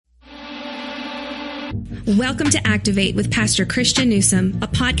Welcome to Activate with Pastor Christian Newsom, a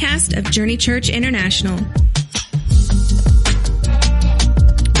podcast of Journey Church International.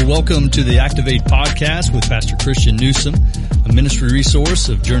 Welcome to the Activate podcast with Pastor Christian Newsom, a ministry resource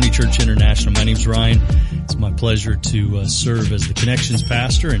of Journey Church International. My name's Ryan. It's my pleasure to serve as the Connections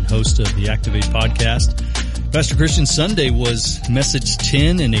pastor and host of the Activate podcast. Pastor Christian, Sunday was message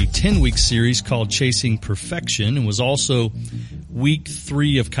 10 in a 10-week series called Chasing Perfection, and was also week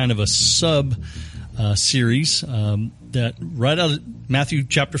 3 of kind of a series that right out of Matthew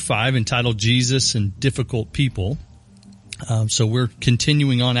chapter 5 entitled Jesus and Difficult People. So we're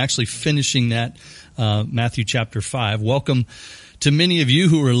continuing on, actually finishing that Matthew chapter 5. Welcome to many of you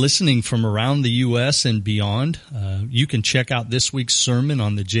who are listening from around the U.S. and beyond. You can check out this week's sermon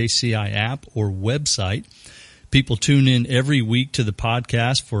on the JCI app or website. People tune in every week to the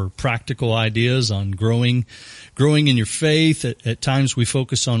podcast for practical ideas on growing in your faith. At times we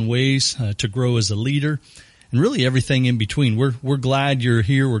focus on ways to grow as a leader, and really everything in between. We're glad you're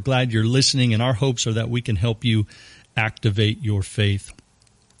here. We're glad you're listening, and our hopes are that we can help you activate your faith.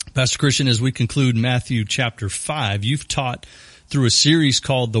 Pastor Christian, as we conclude Matthew chapter 5, you've taught through a series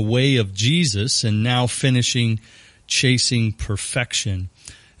called The Way of Jesus, and now finishing Chasing Perfection.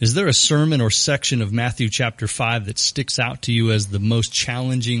 Is there a sermon or section of Matthew chapter 5 that sticks out to you as the most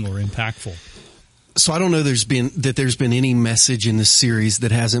challenging or impactful? So I don't know there's been any message in this series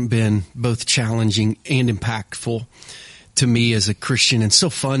that hasn't been both challenging and impactful to me as a Christian, and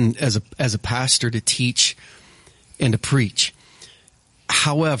so fun as a pastor to teach and to preach.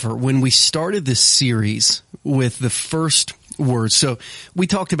 However, when we started this series with the first words, so we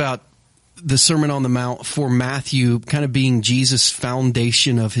talked about the Sermon on the Mount for Matthew kind of being Jesus'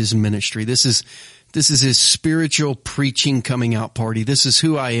 foundation of his ministry. This is his spiritual preaching coming out party. This is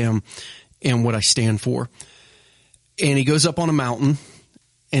who I am and what I stand for. And he goes up on a mountain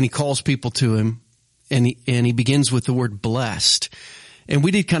and he calls people to him, and he begins with the word blessed. And we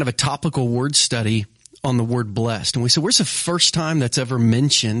did kind of a topical word study on the word blessed. And we said, where's the first time that's ever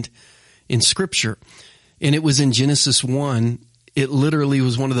mentioned in Scripture? And it was in Genesis 1. It literally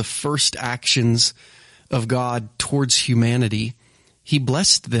was one of the first actions of God towards humanity. He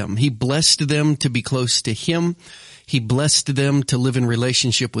blessed them. He blessed them to be close to him. He blessed them to live in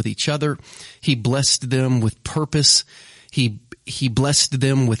relationship with each other. He blessed them with purpose. He blessed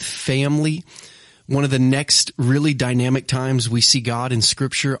them with family. One of the next really dynamic times we see God in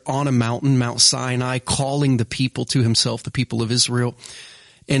Scripture on a mountain, Mount Sinai, calling the people to himself, the people of Israel.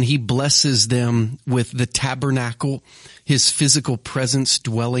 And he blesses them with the tabernacle, his physical presence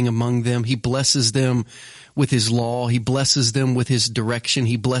dwelling among them. He blesses them with his law. He blesses them with his direction.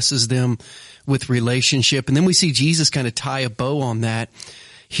 He blesses them with relationship. And then we see Jesus kind of tie a bow on that.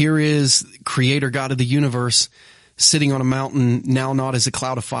 Here is Creator God of the universe sitting on a mountain, now not as a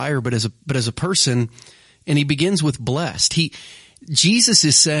cloud of fire, but as a person. And he begins with blessed. Jesus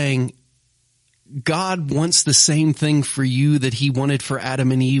is saying, God wants the same thing for you that he wanted for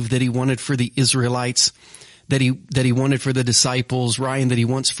Adam and Eve, that he wanted for the Israelites, that he wanted for the disciples, Ryan, that he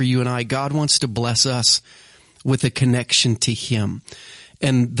wants for you and I. God wants to bless us with a connection to him.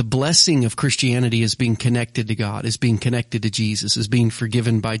 And the blessing of Christianity is being connected to God, is being connected to Jesus, is being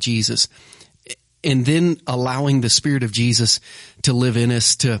forgiven by Jesus. And then allowing the Spirit of Jesus to live in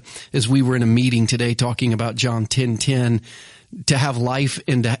us, as we were in a meeting today talking about John 10:10, to have life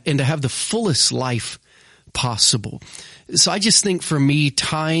and to have the fullest life possible. So I just think for me,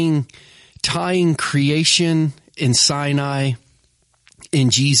 tying creation in Sinai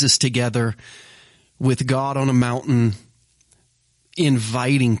and Jesus together with God on a mountain,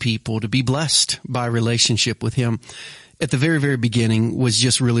 inviting people to be blessed by relationship with him at the very, very beginning was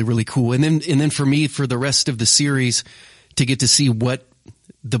just really, really cool. And then for me, for the rest of the series, to get to see what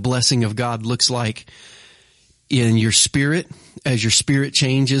the blessing of God looks like in your spirit, as your spirit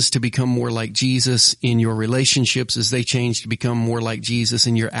changes to become more like Jesus, in your relationships as they change to become more like Jesus,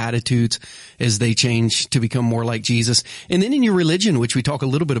 in your attitudes as they change to become more like Jesus, and then in your religion, which we talk a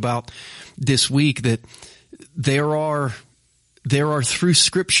little bit about this week, that there are through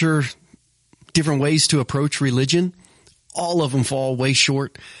Scripture different ways to approach religion. All of them fall way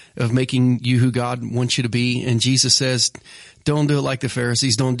short of making you who God wants you to be. And Jesus says, don't do it like the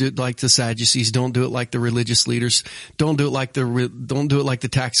Pharisees. Don't do it like the Sadducees. Don't do it like the religious leaders. Don't do it like the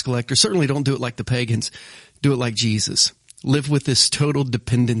tax collectors. Certainly don't do it like the pagans. Do it like Jesus. Live with this total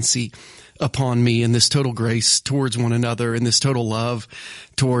dependency upon me, and this total grace towards one another, and this total love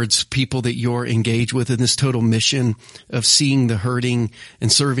towards people that you're engaged with, and this total mission of seeing the hurting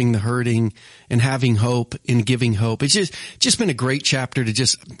and serving the hurting and having hope and giving hope. It's just been a great chapter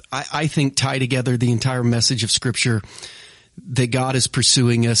to I think tie together the entire message of Scripture that God is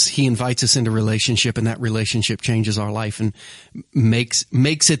pursuing us. He invites us into relationship, and that relationship changes our life and makes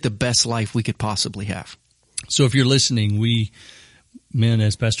it the best life we could possibly have. So if you're listening,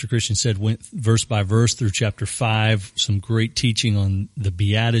 as Pastor Christian said, went verse by verse through chapter 5, some great teaching on the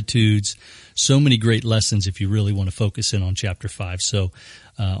Beatitudes, so many great lessons if you really want to focus in on chapter 5. So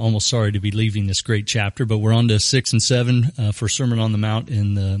almost sorry to be leaving this great chapter, but we're on to 6 and 7 for Sermon on the Mount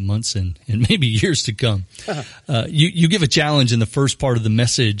in the months and maybe years to come. You give a challenge in the first part of the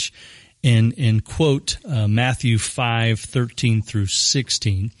message and quote Matthew 5:13 through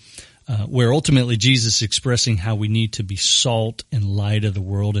 16. Where ultimately Jesus is expressing how we need to be salt and light of the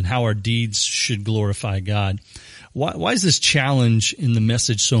world and how our deeds should glorify God. Why is this challenge in the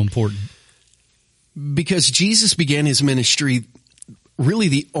message so important? Because Jesus began his ministry, really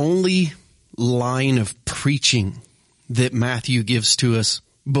the only line of preaching that Matthew gives to us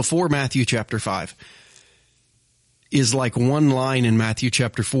before Matthew chapter 5 is like one line in Matthew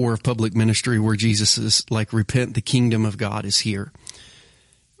chapter 4 of public ministry where Jesus is like, repent, the kingdom of God is here.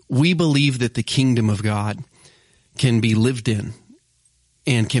 We believe that the kingdom of God can be lived in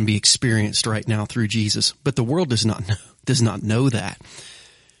and can be experienced right now through Jesus, but the world does not know that.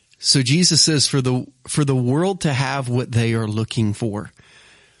 So Jesus says for the world to have what they are looking for,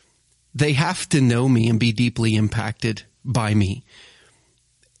 they have to know me and be deeply impacted by me.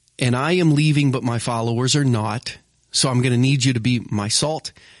 And I am leaving, but my followers are not. So I'm going to need you to be my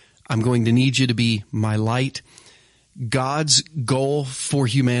salt. I'm going to need you to be my light. God's goal for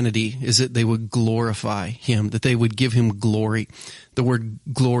humanity is that they would glorify him, that they would give him glory. The word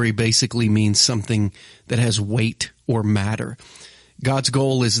glory basically means something that has weight or matter. God's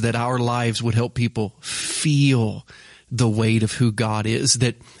goal is that our lives would help people feel the weight of who God is,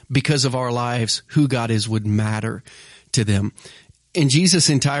 that because of our lives, who God is would matter to them. And Jesus'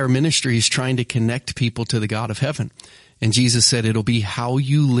 entire ministry is trying to connect people to the God of heaven. And Jesus said it'll be how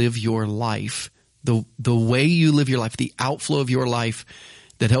you live your life, the way you live your life, the outflow of your life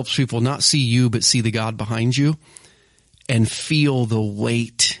that helps people not see you, but see the God behind you and feel the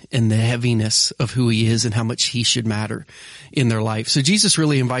weight and the heaviness of who he is and how much he should matter in their life. So Jesus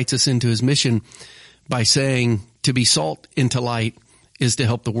really invites us into his mission by saying to be salt and to light is to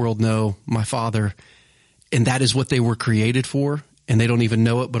help the world know my Father. And that is what they were created for. And they don't even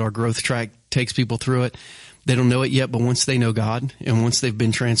know it, but our growth track takes people through it. They don't know it yet, but once they know God and once they've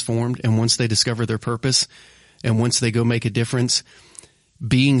been transformed and once they discover their purpose and once they go make a difference,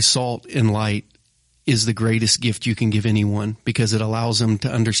 being salt and light is the greatest gift you can give anyone because it allows them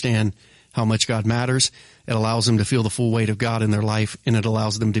to understand how much God matters. It allows them to feel the full weight of God in their life, and it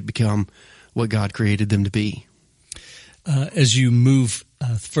allows them to become what God created them to be. As you move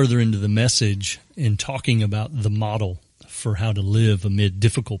further into the message in talking about the model for how to live amid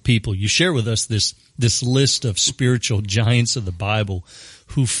difficult people, you share with us this list of spiritual giants of the Bible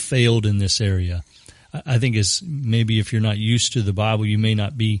who failed in this area. I think is maybe if you're not used to the Bible, you may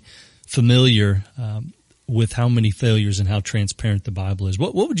not be familiar with how many failures and how transparent the Bible is.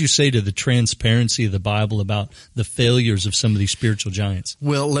 What would you say to the transparency of the Bible about the failures of some of these spiritual giants?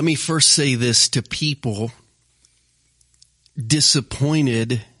 Well, let me first say this to people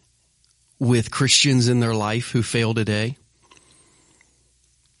disappointed with Christians in their life who fail today,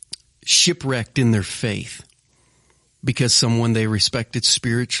 shipwrecked in their faith because someone they respected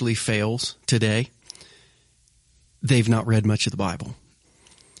spiritually fails today. They've not read much of the Bible.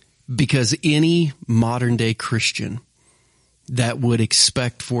 Because any modern day Christian that would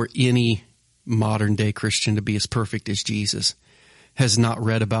expect for any modern day Christian to be as perfect as Jesus has not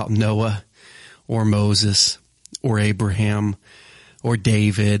read about Noah or Moses or Abraham or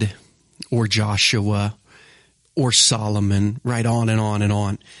David or Joshua or Solomon, right on and on and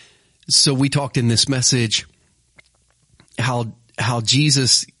on. So we talked in this message how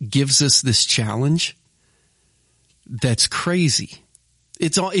Jesus gives us this challenge that's crazy.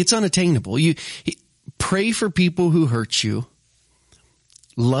 It's unattainable. Pray for people who hurt you.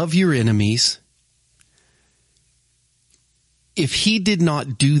 Love your enemies. If he did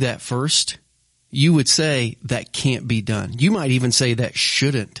not do that first, you would say that can't be done. You might even say that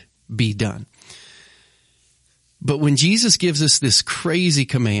shouldn't be done. But when Jesus gives us this crazy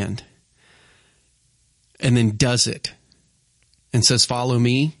command and then does it and says, follow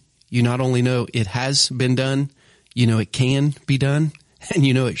me, you not only know it has been done, you know it can be done, and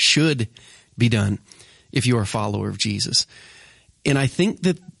you know it should be done if you are a follower of Jesus. And I think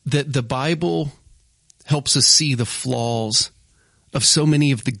that the Bible helps us see the flaws of so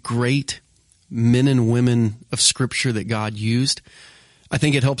many of the great men and women of Scripture that God used. I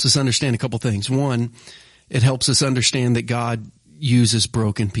think it helps us understand a couple things. One, it helps us understand that God uses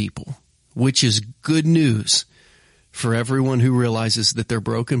broken people, which is good news for everyone who realizes that they're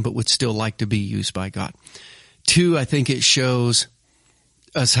broken but would still like to be used by God. 2, I think it shows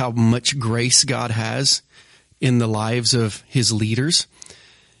us how much grace God has in the lives of his leaders,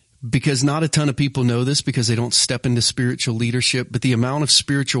 because not a ton of people know this because they don't step into spiritual leadership, but the amount of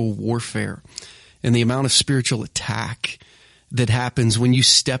spiritual warfare and the amount of spiritual attack that happens when you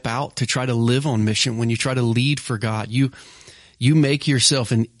step out to try to live on mission, when you try to lead for God, you make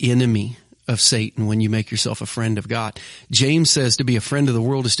yourself an enemy of Satan when you make yourself a friend of God. James says to be a friend of the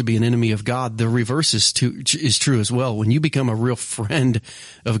world is to be an enemy of God. The reverse is true as well. When you become a real friend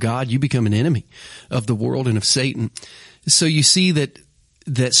of God, you become an enemy of the world and of Satan. So you see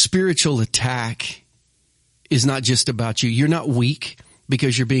that spiritual attack is not just about you. You're not weak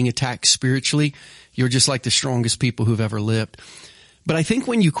because you're being attacked spiritually. You're just like the strongest people who've ever lived. But I think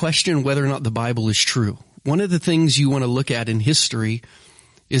when you question whether or not the Bible is true, one of the things you want to look at in history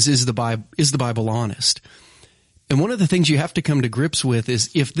is the Bible honest? And one of the things you have to come to grips with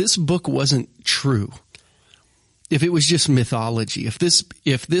is if this book wasn't true, if it was just mythology, if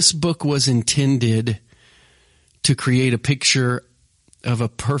this book was intended to create a picture of a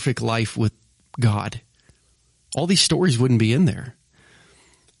perfect life with God, all these stories wouldn't be in there.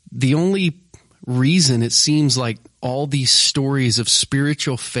 The only reason it seems like all these stories of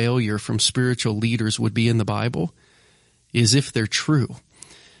spiritual failure from spiritual leaders would be in the Bible is if they're true.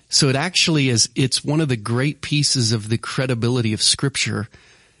 So it actually is, it's one of the great pieces of the credibility of Scripture,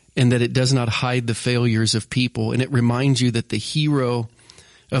 and that it does not hide the failures of people. And it reminds you that the hero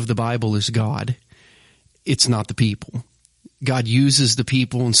of the Bible is God. It's not the people. God uses the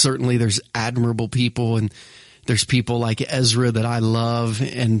people, and certainly there's admirable people, and there's people like Ezra that I love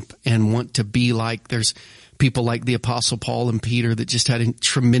and want to be like. There's people like the Apostle Paul and Peter that just had a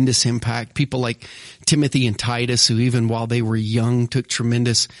tremendous impact. People like Timothy and Titus, who even while they were young took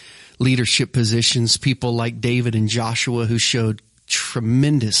tremendous leadership positions. People like David and Joshua, who showed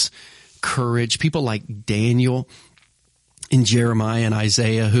tremendous courage. People like Daniel and Jeremiah and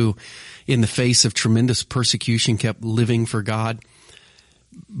Isaiah, who in the face of tremendous persecution kept living for God.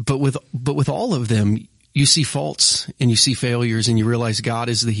 But with all of them, you see faults and you see failures, and you realize God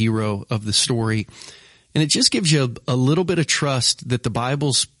is the hero of the story. And it just gives you a little bit of trust that the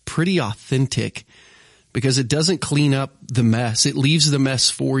Bible's pretty authentic, because it doesn't clean up the mess. It leaves the mess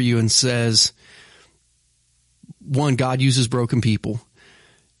for you and says, one, God uses broken people.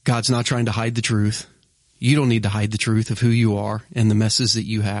 God's not trying to hide the truth. You don't need to hide the truth of who you are and the messes that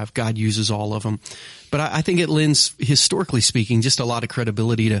you have. God uses all of them. But I think it lends, historically speaking, just a lot of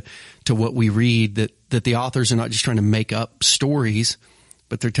credibility to what we read, that the authors are not just trying to make up stories,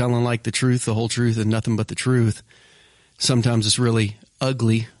 but they're telling like the truth, the whole truth, and nothing but the truth. Sometimes it's really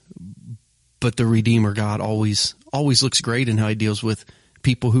ugly, but the Redeemer God always looks great in how he deals with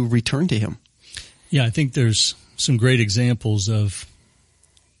people who return to him. Yeah, I think there's some great examples of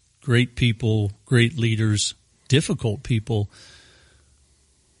great people, great leaders, difficult people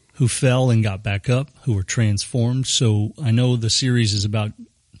who fell and got back up, who were transformed. So I know the series is about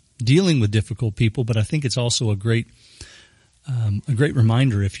dealing with difficult people, but I think it's also a great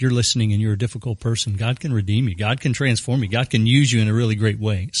reminder. If you're listening and you're a difficult person, God can redeem you. God can transform you. God can use you in a really great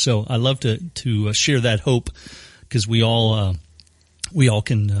way. So I love to share that hope, because we all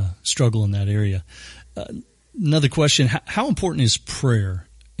can struggle in that area. Another question: how important is prayer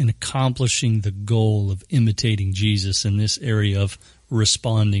in accomplishing the goal of imitating Jesus in this area of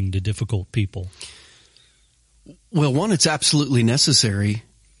responding to difficult people? Well, one, it's absolutely necessary,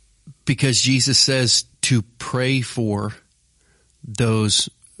 because Jesus says to pray for those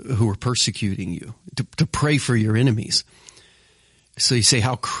who are persecuting you, to pray for your enemies. So you say,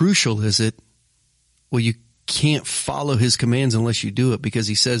 how crucial is it? Well, you can't follow his commands unless you do it, because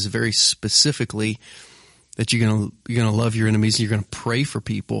he says very specifically that you're going to love your enemies, and you're going to pray for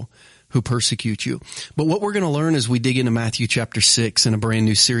people who persecute you. But what we're going to learn as we dig into Matthew chapter 6 in a brand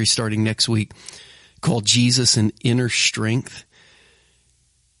new series starting next week called Jesus and Inner Strength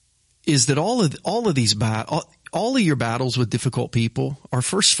is that all of your battles with difficult people are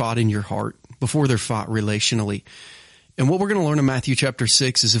first fought in your heart before they're fought relationally. And what we're going to learn in Matthew chapter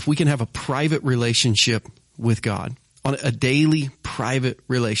 6 is if we can have a private relationship with God, on a daily private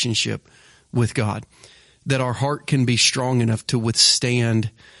relationship with God, that our heart can be strong enough to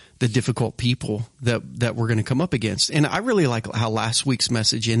withstand the difficult people that we're going to come up against. And I really like how last week's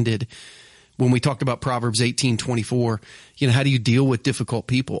message ended when we talked about Proverbs 18:24. How do you deal with difficult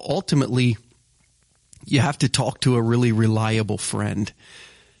people? Ultimately, you have to talk to a really reliable friend.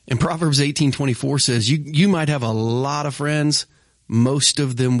 And Proverbs 18:24 says you might have a lot of friends. Most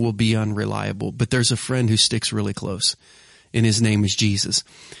of them will be unreliable, but there's a friend who sticks really close, and his name is Jesus.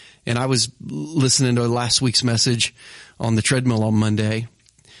 And I was listening to last week's message on the treadmill on Monday.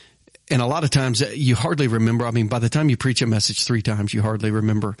 And a lot of times you hardly remember. I mean, by the time you preach a message 3 times, you hardly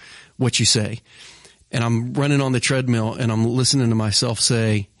remember what you say. And I'm running on the treadmill and I'm listening to myself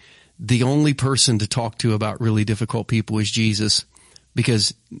say, the only person to talk to about really difficult people is Jesus,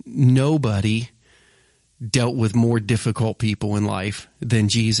 because nobody dealt with more difficult people in life than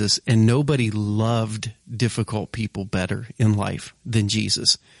Jesus, and nobody loved difficult people better in life than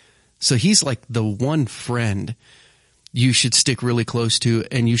Jesus. So he's like the one friend you should stick really close to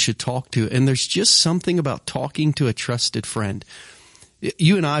and you should talk to. And there's just something about talking to a trusted friend.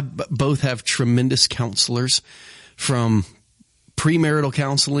 You and I both have tremendous counselors, from premarital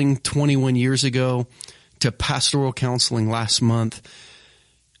counseling 21 years ago to pastoral counseling last month.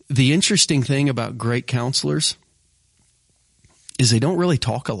 The interesting thing about great counselors is they don't really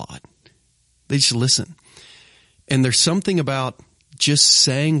talk a lot. They just listen. And there's something about just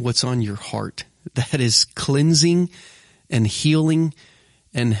saying what's on your heart that is cleansing and healing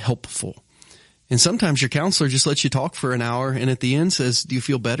and helpful. And sometimes your counselor just lets you talk for an hour and at the end says, do you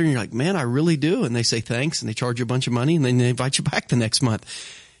feel better? And you're like, man, I really do. And they say thanks and they charge you a bunch of money and then they invite you back the next month.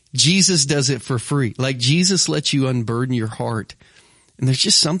 Jesus does it for free. Like, Jesus lets you unburden your heart. And there's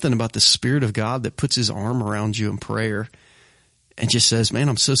just something about the Spirit of God that puts his arm around you in prayer and just says, man,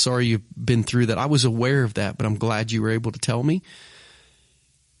 I'm so sorry you've been through that. I was aware of that, but I'm glad you were able to tell me.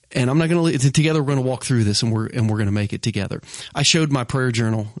 And I'm not going to, together we're going to walk through this and we're going to make it together. I showed my prayer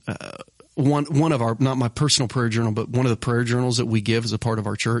journal, one of our, not my personal prayer journal, but one of the prayer journals that we give as a part of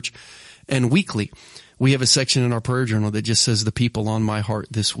our church. And weekly, we have a section in our prayer journal that just says the people on my heart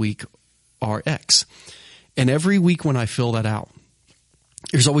this week are X. And every week when I fill that out,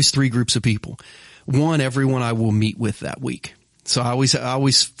 there's always 3 groups of people. One, everyone I will meet with that week. So I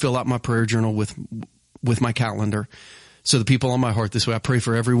always fill out my prayer journal with my calendar. So the people on my heart this way, I pray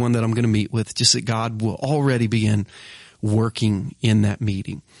for everyone that I'm going to meet with, just that God will already begin working in that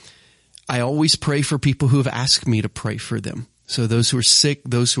meeting. I always pray for people who have asked me to pray for them. So those who are sick,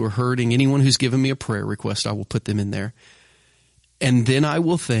 those who are hurting, anyone who's given me a prayer request, I will put them in there. And then I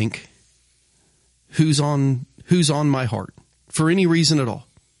will think, who's on my heart for any reason at all.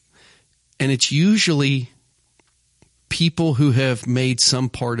 And it's usually people who have made some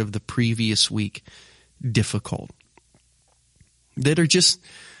part of the previous week difficult. That are just,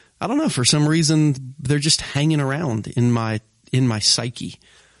 I don't know, for some reason, they're just hanging around in my psyche.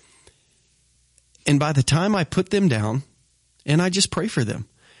 And by the time I put them down and I just pray for them,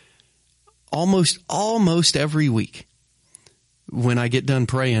 almost every week when I get done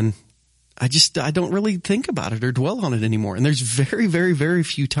praying, I don't really think about it or dwell on it anymore. And there's very, very, very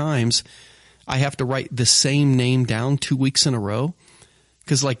few times I have to write the same name down 2 weeks in a row.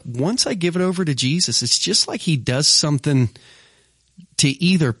 Because like once I give it over to Jesus, it's just like he does something to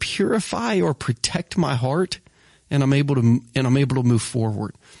either purify or protect my heart, and I'm able to move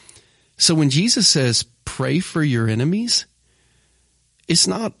forward. So when Jesus says, pray for your enemies, it's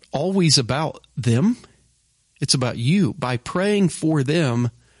not always about them. It's about you. By praying for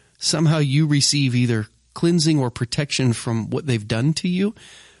them, somehow you receive either cleansing or protection from what they've done to you.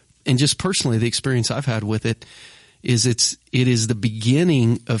 And just personally, the experience I've had with it is it is the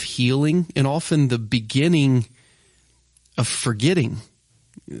beginning of healing and often the beginning of forgetting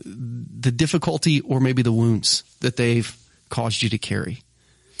the difficulty or maybe the wounds that they've caused you to carry.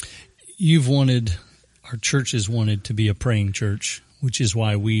 Our church has wanted to be a praying church, which is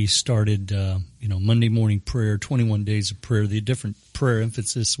why we started, Monday morning prayer, 21 days of prayer, the different prayer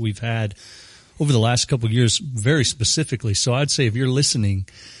emphasis we've had over the last couple of years, very specifically. So I'd say if you're listening,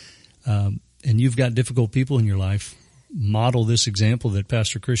 and you've got difficult people in your life, model this example that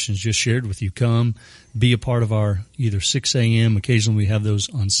Pastor Christian's just shared with you. Come be a part of our either 6 a.m. Occasionally we have those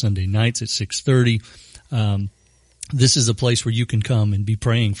on Sunday nights at 6:30. This is a place where you can come and be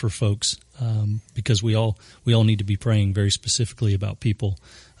praying for folks, because we all need to be praying very specifically about people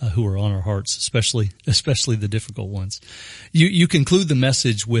who are on our hearts, especially the difficult ones. You conclude the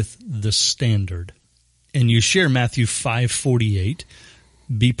message with the standard, and you share Matthew 5:48.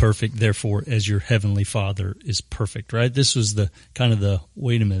 Be perfect, therefore, as your heavenly Father is perfect, right? This was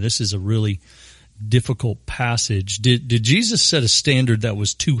wait a minute, this is a really difficult passage. Did Jesus set a standard that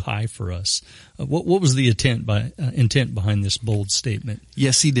was too high for us? What was the intent behind this bold statement?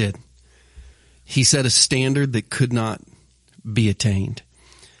 Yes, he did. He set a standard that could not be attained.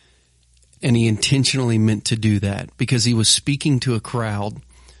 And he intentionally meant to do that because he was speaking to a crowd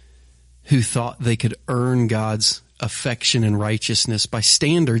who thought they could earn God's affection and righteousness by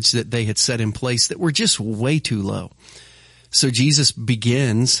standards that they had set in place that were just way too low. So Jesus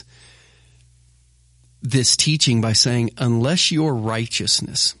begins this teaching by saying, unless your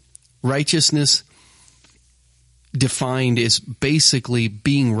righteousness Righteousness defined is basically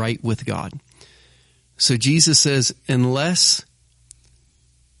being right with God. So Jesus says, unless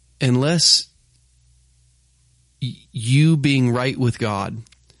you being right with God,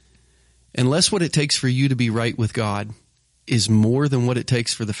 unless what it takes for you to be right with God is more than what it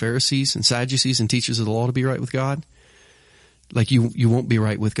takes for the Pharisees and Sadducees and teachers of the law to be right with God, like you won't be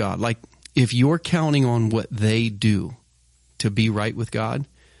right with God. Like if you're counting on what they do to be right with God,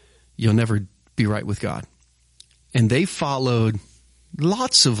 you'll never be right with God. And they followed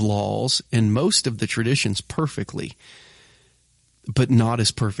lots of laws and most of the traditions perfectly, but not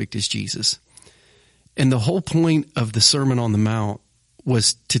as perfect as Jesus. And the whole point of the Sermon on the Mount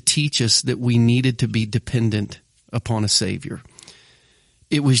was to teach us that we needed to be dependent upon a Savior.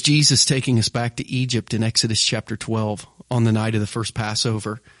 It was Jesus taking us back to Egypt in Exodus chapter 12 on the night of the first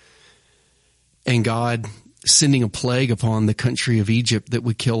Passover, and God sending a plague upon the country of Egypt that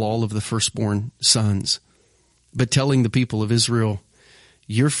would kill all of the firstborn sons, but telling the people of Israel,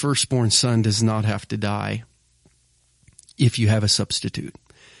 your firstborn son does not have to die if you have a substitute.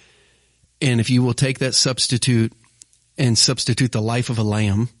 And if you will take that substitute and substitute the life of a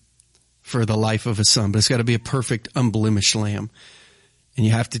lamb for the life of a son, but it's got to be a perfect, unblemished lamb. And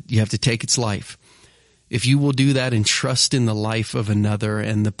you have to take its life. If you will do that and trust in the life of another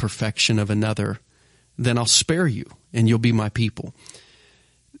and the perfection of another, then I'll spare you and you'll be my people.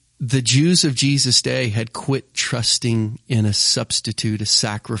 The Jews of Jesus' day had quit trusting in a substitute, a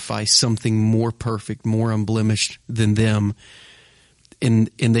sacrifice, something more perfect, more unblemished than them. And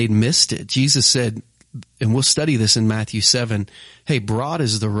they'd missed it. Jesus said, and we'll study this in Matthew 7, hey, broad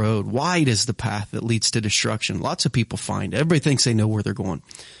is the road, wide is the path that leads to destruction. Lots of people find it. Everybody thinks they know where they're going.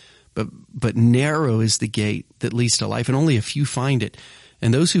 But narrow is the gate that leads to life, and only a few find it.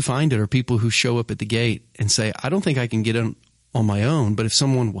 And those who find it are people who show up at the gate and say, I don't think I can get in on my own, but if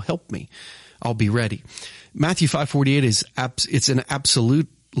someone will help me, I'll be ready. Matthew 5:48 it's an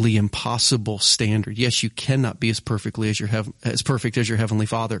absolutely impossible standard. Yes, you cannot be as perfect as your heavenly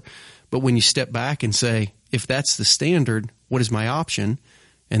Father. But when you step back and say, if that's the standard, what is my option?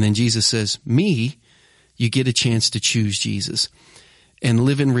 And then Jesus says, me, you get a chance to choose Jesus and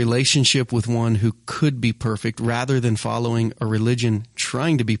live in relationship with one who could be perfect rather than following a religion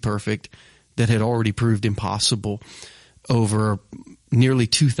trying to be perfect that had already proved impossible over nearly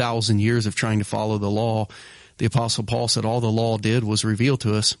 2,000 years of trying to follow the law. The Apostle Paul said all the law did was reveal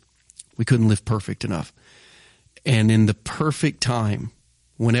to us we couldn't live perfect enough. And in the perfect time,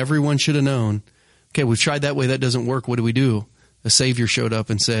 when everyone should have known, okay, we've tried that way, that doesn't work, what do? A Savior showed up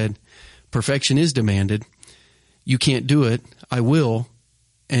and said, perfection is demanded. You can't do it. I will.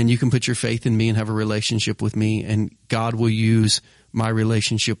 And you can put your faith in me and have a relationship with me, and God will use my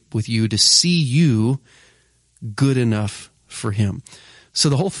relationship with you to see you good enough for him. So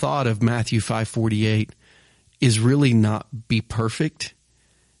the whole thought of Matthew 5:48 is really not be perfect.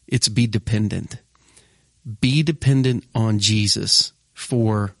 It's be dependent. Be dependent on Jesus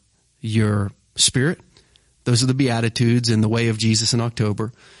for your spirit. Those are the Beatitudes in the way of Jesus in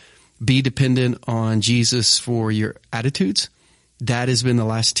October. Be dependent on Jesus for your attitudes. That has been the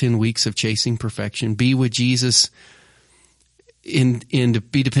last 10 weeks of Chasing Perfection. Be with Jesus and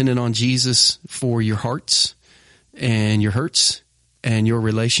be dependent on Jesus for your hearts and your hurts and your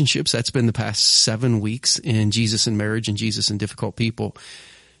relationships. That's been the past 7 weeks in Jesus and Marriage and Jesus and Difficult People.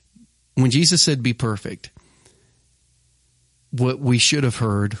 When Jesus said be perfect, what we should have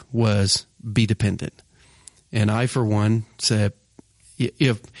heard was be dependent. And I, for one, said,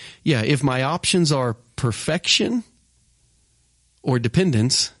 if my options are perfection or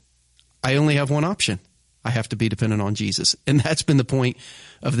dependence, I only have one option. I have to be dependent on Jesus. And that's been the point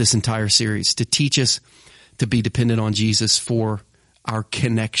of this entire series, to teach us to be dependent on Jesus for our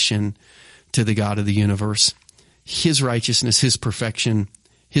connection to the God of the universe, his righteousness, his perfection,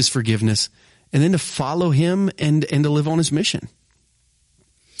 his forgiveness, and then to follow him and to live on his mission.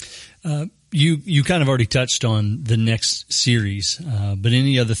 You kind of already touched on the next series, but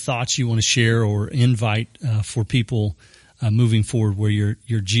any other thoughts you want to share or invite for people moving forward where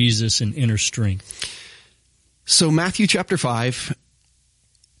you're Jesus and inner strength? So Matthew chapter 5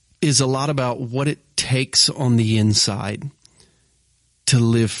 is a lot about what it takes on the inside to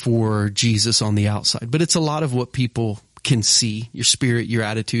live for Jesus on the outside. But it's a lot of what people can see, your spirit, your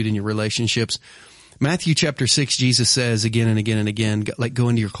attitude, and your relationships. Matthew chapter 6, Jesus says again and again and again, like, go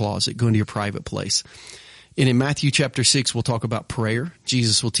into your closet, go into your private place. And in Matthew chapter 6, we'll talk about prayer.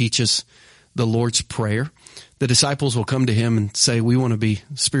 Jesus will teach us the Lord's Prayer. The disciples will come to him and say, we want to be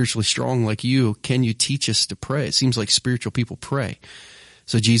spiritually strong like you. Can you teach us to pray? It seems like spiritual people pray.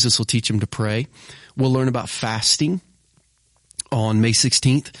 So Jesus will teach them to pray. We'll learn about fasting on May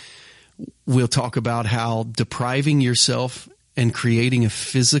 16th. We'll talk about how depriving yourself and creating a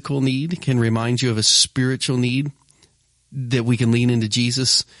physical need can remind you of a spiritual need, that we can lean into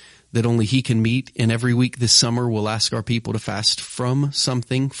Jesus, that only he can meet. And every week this summer, we'll ask our people to fast from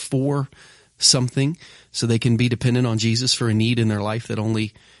something, for something, so they can be dependent on Jesus for a need in their life that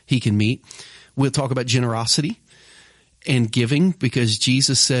only he can meet. We'll talk about generosity and giving, because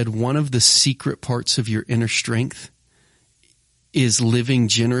Jesus said one of the secret parts of your inner strength is living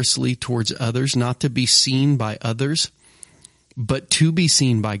generously towards others, not to be seen by others, but to be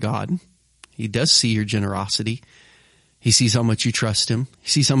seen by God. He does see your generosity. He sees how much you trust him. He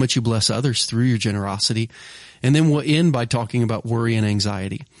sees how much you bless others through your generosity. And then we'll end by talking about worry and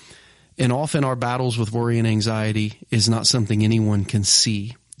anxiety. And often our battles with worry and anxiety is not something anyone can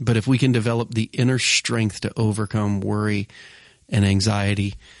see. But if we can develop the inner strength to overcome worry and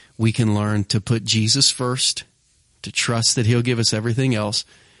anxiety, we can learn to put Jesus first, to trust that he'll give us everything else.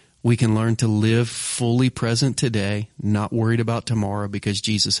 We can learn to live fully present today, not worried about tomorrow, because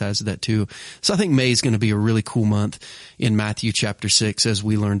Jesus has that too. So I think May is going to be a really cool month in Matthew chapter 6 as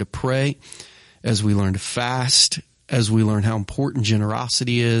we learn to pray, as we learn to fast, as we learn how important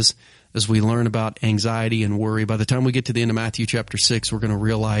generosity is, as we learn about anxiety and worry. By the time we get to the end of Matthew chapter 6, we're going to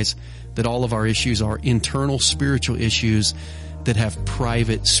realize that all of our issues are internal spiritual issues that have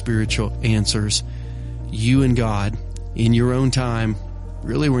private spiritual answers. You and God, in your own time,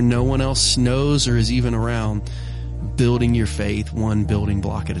 really where no one else knows or is even around, building your faith one building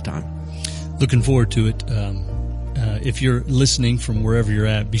block at a time. Looking forward to it. If you're listening from wherever you're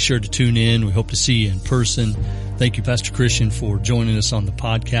at, be sure to tune in. We hope to see you in person. Thank you, Pastor Christian, for joining us on the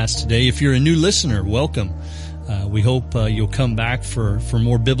podcast today. If you're a new listener, welcome. We hope you'll come back for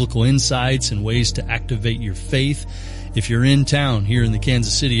more biblical insights and ways to activate your faith. If you're in town here in the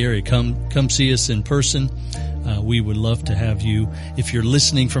Kansas City area, come see us in person. We would love to have you. If you're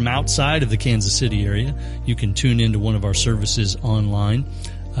listening from outside of the Kansas City area, you can tune into one of our services online.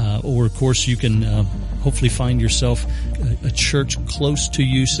 Or, of course, you can hopefully find yourself a church close to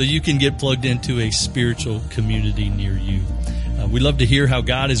you so you can get plugged into a spiritual community near you. We'd love to hear how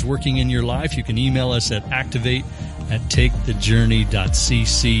God is working in your life. You can email us at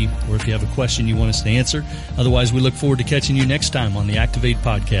activate@takethejourney.cc, or if you have a question you want us to answer. Otherwise, we look forward to catching you next time on the Activate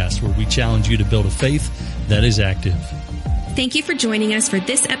podcast, where we challenge you to build a faith that is active. Thank you for joining us for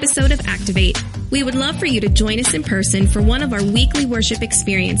this episode of Activate. We would love for you to join us in person for one of our weekly worship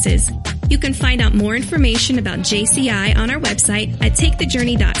experiences. You can find out more information about JCI on our website at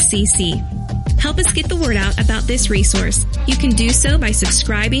takethejourney.cc. Help us get the word out about this resource. You can do so by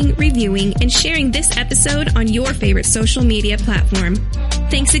subscribing, reviewing, and sharing this episode on your favorite social media platform.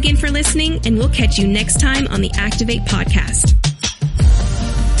 Thanks again for listening, and we'll catch you next time on the Activate podcast.